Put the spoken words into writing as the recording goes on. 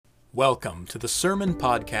Welcome to the Sermon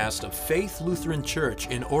Podcast of Faith Lutheran Church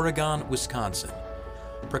in Oregon, Wisconsin,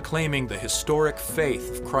 proclaiming the historic faith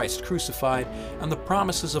of Christ crucified and the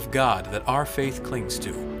promises of God that our faith clings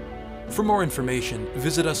to. For more information,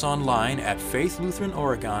 visit us online at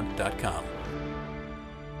faithlutheranoregon.com.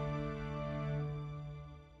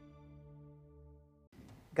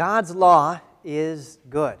 God's law is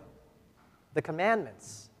good. The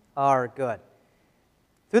commandments are good.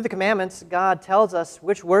 Through the commandments, God tells us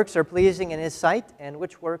which works are pleasing in His sight and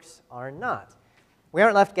which works are not. We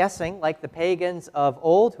aren't left guessing like the pagans of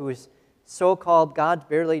old, whose so-called gods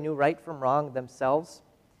barely knew right from wrong themselves.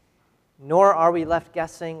 Nor are we left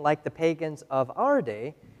guessing like the pagans of our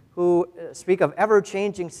day, who speak of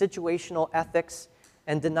ever-changing situational ethics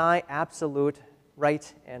and deny absolute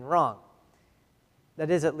right and wrong. That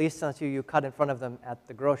is, at least until you cut in front of them at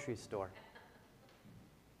the grocery store.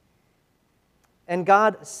 And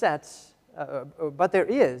God sets, but there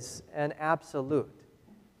is an absolute.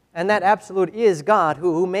 And that absolute is God,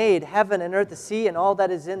 who made heaven and earth, the sea and all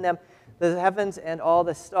that is in them, the heavens and all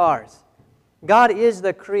the stars. God is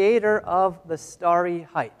the creator of the starry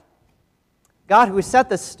height. God who set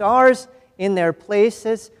the stars in their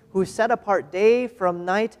places, who set apart day from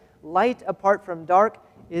night, light apart from dark,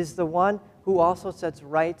 is the one who also sets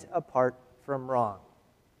right apart from wrong.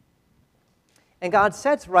 And God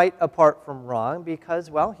sets right apart from wrong because,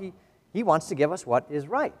 well, He wants to give us what is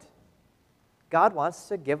right. God wants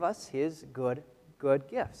to give us His good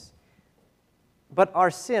gifts. But our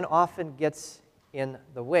sin often gets in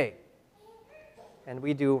the way, and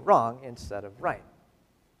we do wrong instead of right.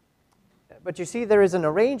 But you see, there is an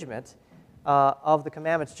arrangement of the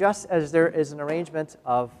commandments, just as there is an arrangement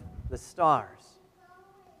of the stars.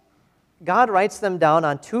 God writes them down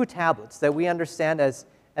on two tablets that we understand as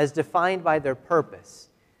defined by their purpose.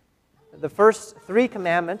 The first three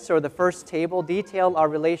commandments, or the first table, detail our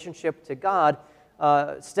relationship to God,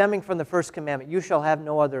 stemming from the first commandment, you shall have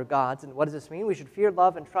no other gods. And what does this mean? We should fear,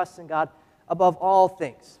 love, and trust in God above all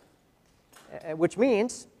things, which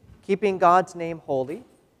means keeping God's name holy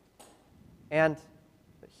and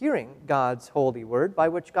hearing God's holy word, by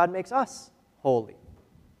which God makes us holy.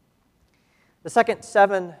 The second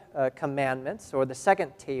seven commandments, or the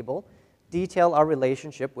second table, detail our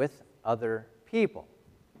relationship with other people.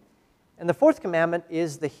 And the fourth commandment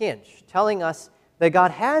is the hinge, telling us that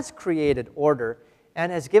God has created order and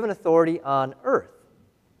has given authority on earth.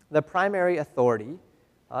 The primary authority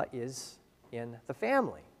is in the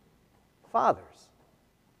family, fathers.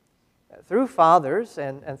 Through fathers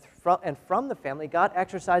and from the family, God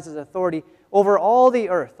exercises authority over all the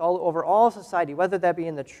earth, over all society, whether that be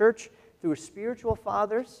in the church through spiritual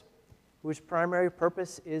fathers, whose primary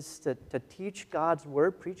purpose is to teach God's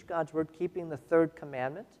word, preach God's word, keeping the third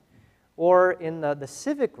commandment, or in the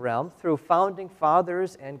civic realm through founding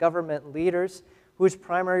fathers and government leaders, whose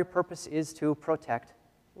primary purpose is to protect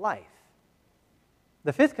life.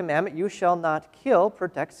 The fifth commandment, you shall not kill,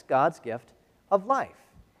 protects God's gift of life.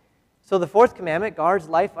 So the fourth commandment guards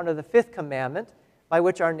life under the fifth commandment, by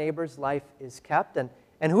which our neighbor's life is kept. And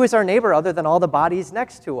who is our neighbor other than all the bodies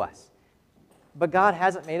next to us? But God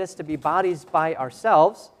hasn't made us to be bodies by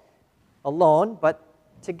ourselves, alone, but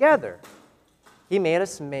together. He made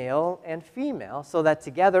us male and female, so that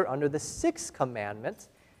together under the sixth commandment,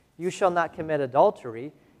 you shall not commit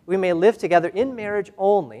adultery, we may live together in marriage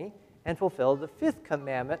only and fulfill the fifth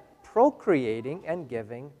commandment, procreating and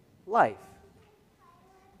giving life.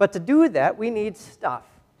 But to do that, we need stuff.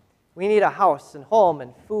 We need a house and home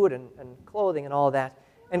and food and clothing and all that.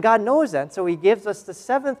 And God knows that, so He gives us the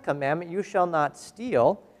seventh commandment, you shall not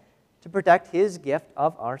steal, to protect His gift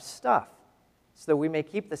of our stuff, so that we may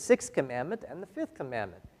keep the sixth commandment and the fifth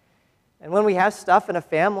commandment. And when we have stuff in a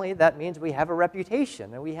family, that means we have a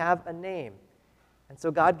reputation and we have a name. And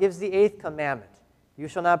so God gives the eighth commandment, you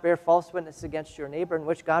shall not bear false witness against your neighbor, in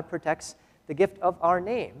which God protects the gift of our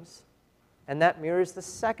names. And that mirrors the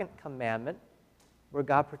second commandment, where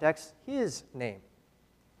God protects His name.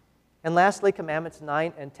 And lastly, commandments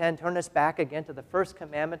 9 and 10 turn us back again to the first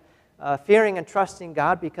commandment, fearing and trusting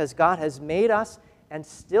God because God has made us and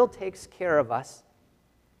still takes care of us.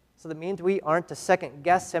 So that means we aren't to second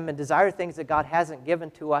guess Him and desire things that God hasn't given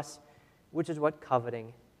to us, which is what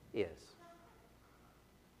coveting is.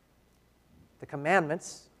 The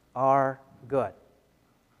commandments are good.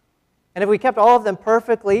 And if we kept all of them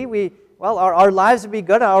perfectly, our lives would be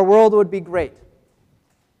good and our world would be great.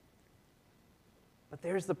 But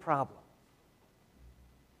there's the problem.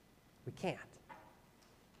 We can't.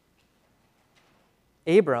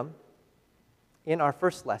 Abram, in our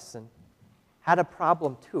first lesson, had a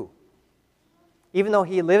problem too. Even though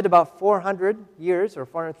he lived about 400 years or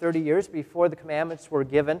 430 years before the commandments were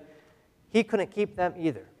given, he couldn't keep them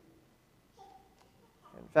either.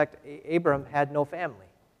 In fact, Abram had no family.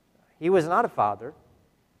 He was not a father.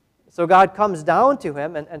 So God comes down to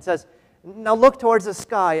him and says, now look towards the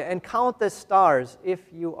sky and count the stars if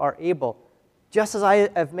you are able. Just as I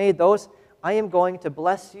have made those, I am going to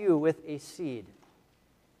bless you with a seed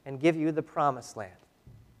and give you the promised land.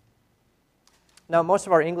 Now, most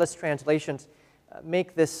of our English translations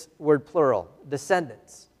make this word plural,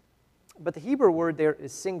 descendants. But the Hebrew word there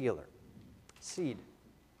is singular, seed.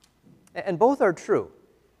 And both are true.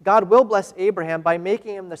 God will bless Abraham by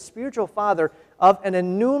making him the spiritual father of an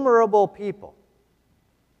innumerable people.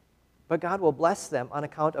 But God will bless them on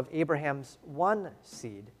account of Abraham's one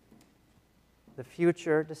seed, the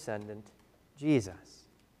future descendant, Jesus.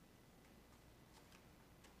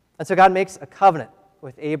 And so God makes a covenant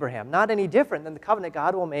with Abraham, not any different than the covenant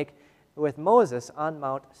God will make with Moses on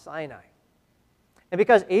Mount Sinai. And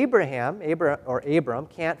because Abram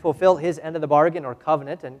can't fulfill his end of the bargain or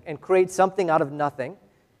covenant and create something out of nothing,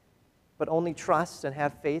 but only trust and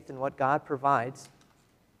have faith in what God provides,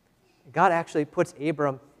 God actually puts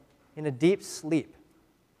Abram in a deep sleep.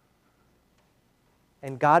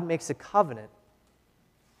 And God makes a covenant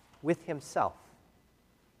with himself.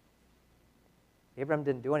 Abram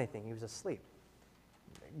didn't do anything. He was asleep.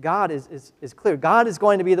 God is clear. God is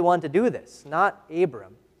going to be the one to do this, not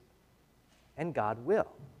Abram. And God will.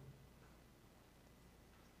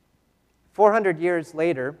 400 years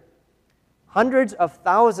later, hundreds of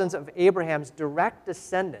thousands of Abraham's direct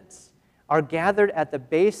descendants are gathered at the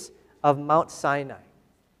base of Mount Sinai.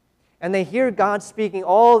 And they hear God speaking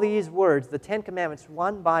all these words, the Ten Commandments,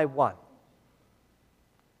 one by one.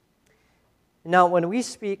 Now, when we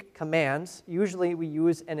speak commands, usually we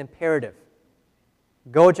use an imperative.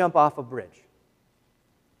 Go jump off a bridge.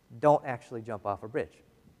 Don't actually jump off a bridge.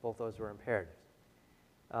 Both those were imperatives.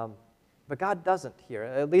 But God doesn't here,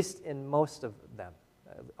 at least in most of them.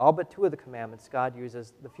 All but two of the commandments, God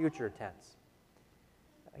uses the future tense.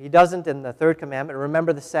 He doesn't in the third commandment,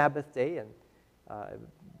 remember the Sabbath day, and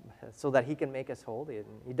so that he can make us holy.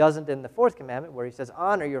 He doesn't in the fourth commandment where he says,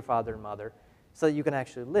 honor your father and mother so that you can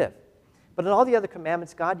actually live. But in all the other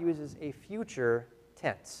commandments, God uses a future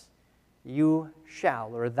tense. You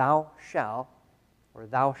shall, or thou shalt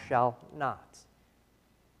not.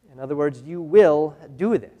 In other words, you will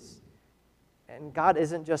do this. And God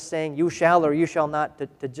isn't just saying you shall or you shall not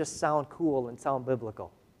to just sound cool and sound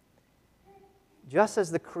biblical. Just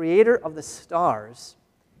as the creator of the stars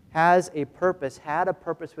had a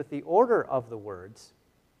purpose with the order of the words,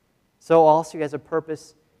 so also he has a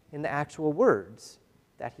purpose in the actual words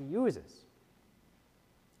that he uses.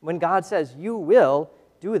 When God says, you will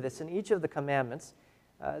do this in each of the commandments,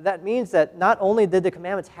 that means that not only did the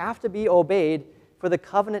commandments have to be obeyed for the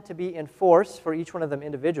covenant to be enforced for each one of them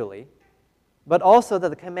individually, but also that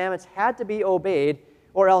the commandments had to be obeyed,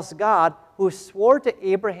 or else God, who swore to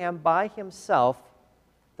Abraham by himself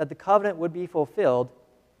that the covenant would be fulfilled,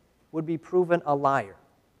 would be proven a liar.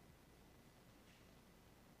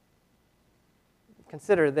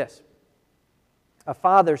 Consider this. A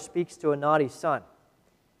father speaks to a naughty son.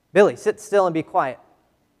 Billy, sit still and be quiet.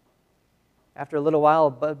 After a little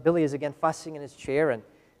while, Billy is again fussing in his chair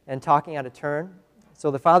and talking out of turn.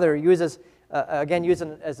 So the father uses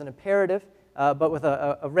as an imperative, but with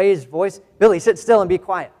a raised voice, Billy, sit still and be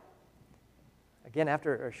quiet. Again,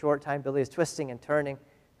 after a short time, Billy is twisting and turning.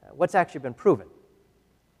 What's actually been proven?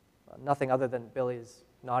 Nothing other than Billy is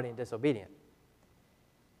naughty and disobedient.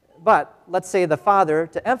 But let's say the father,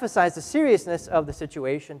 to emphasize the seriousness of the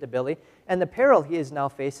situation to Billy and the peril he is now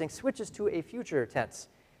facing, switches to a future tense.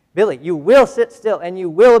 Billy, you will sit still and you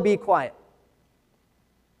will be quiet.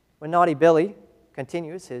 When naughty Billy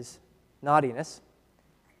continues his naughtiness,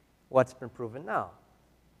 what's been proven now?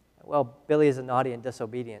 Well, Billy is a naughty and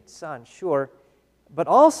disobedient son, sure, but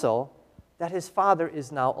also that his father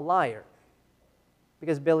is now a liar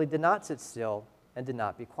because Billy did not sit still and did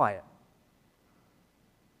not be quiet.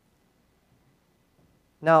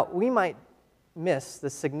 Now, we might miss the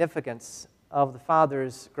significance of the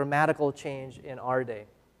father's grammatical change in our day,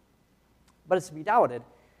 but it's to be doubted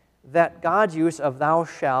that God's use of thou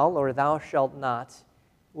shalt or thou shalt not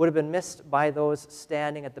would have been missed by those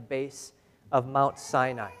standing at the base of Mount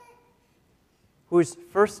Sinai, whose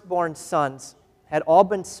firstborn sons had all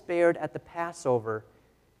been spared at the Passover.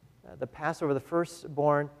 The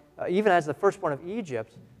firstborn, even as the firstborn of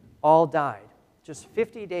Egypt, all died just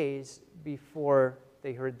 50 days before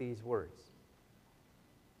they heard these words.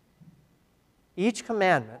 Each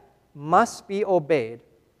commandment must be obeyed,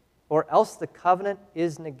 or else the covenant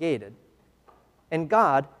is negated. And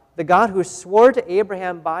God, the God who swore to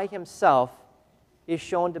Abraham by himself, is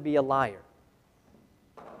shown to be a liar.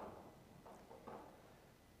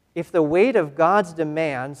 if the weight of God's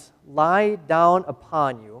demands lie down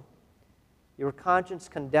upon you, your conscience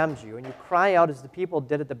condemns you, and you cry out as the people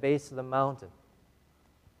did at the base of the mountain.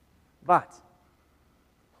 But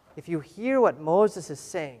if you hear what Moses is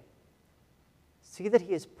saying, see that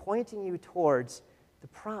he is pointing you towards the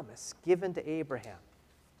promise given to Abraham.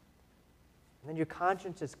 And then your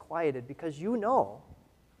conscience is quieted because you know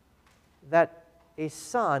that a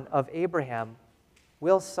son of Abraham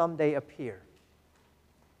will someday appear.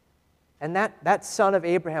 And that son of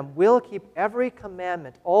Abraham will keep every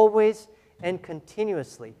commandment always and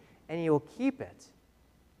continuously, and he will keep it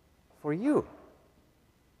for you.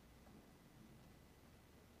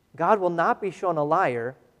 God will not be shown a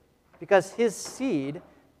liar because his seed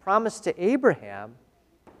promised to Abraham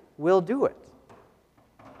will do it.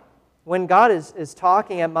 When God is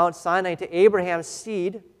talking at Mount Sinai to Abraham's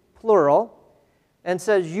seed, plural, and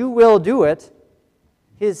says, you will do it,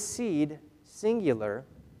 his seed, singular,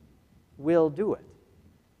 will do it.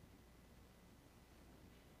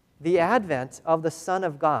 The advent of the Son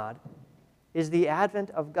of God is the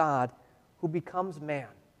advent of God who becomes man,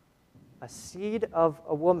 a seed of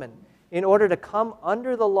a woman, in order to come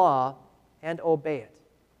under the law and obey it.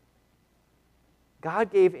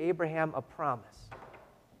 God gave Abraham a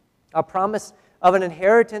promise of an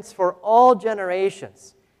inheritance for all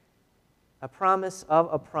generations, a promise of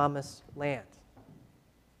a promised land.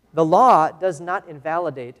 The law does not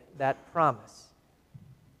invalidate that promise.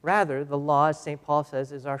 Rather, the law, as St. Paul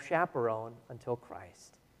says, is our chaperone until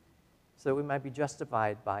Christ, so that we might be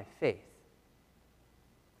justified by faith.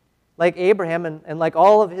 Like Abraham and like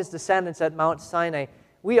all of his descendants at Mount Sinai,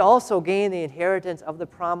 we also gain the inheritance of the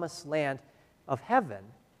promised land of heaven,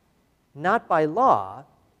 not by law,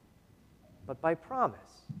 but by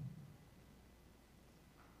promise.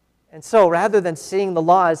 And so, rather than seeing the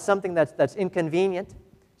law as something that's inconvenient,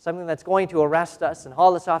 something that's going to arrest us and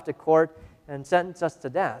haul us off to court and sentence us to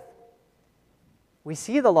death, we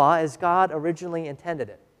see the law as God originally intended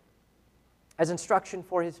it, as instruction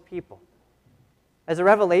for his people, as a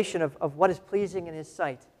revelation of what is pleasing in his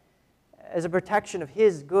sight, as a protection of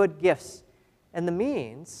his good gifts, and the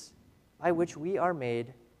means by which we are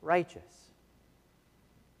made righteous.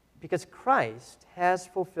 Because Christ has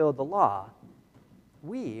fulfilled the law,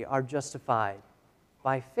 we are justified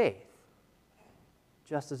by faith,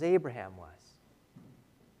 just as Abraham was.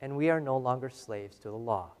 And we are no longer slaves to the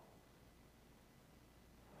law.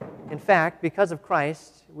 In fact, because of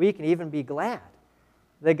Christ, we can even be glad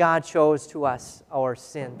that God shows to us our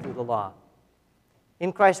sin through the law.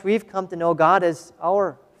 In Christ, we've come to know God as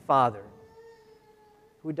our Father,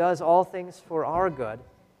 who does all things for our good,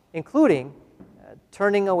 including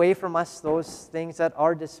turning away from us those things that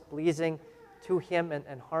are displeasing to him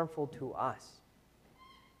and harmful to us.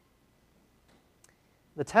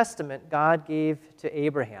 The testament God gave to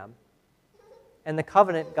Abraham and the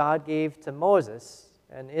covenant God gave to Moses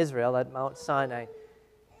and Israel at Mount Sinai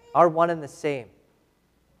are one and the same,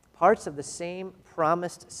 parts of the same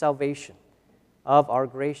promised salvation of our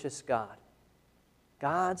gracious God.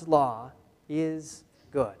 God's law is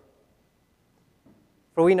good.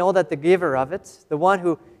 For we know that the giver of it, the one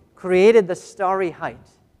who created the starry height,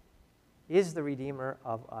 is the Redeemer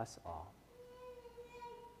of us all.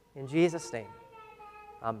 In Jesus' name,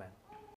 amen.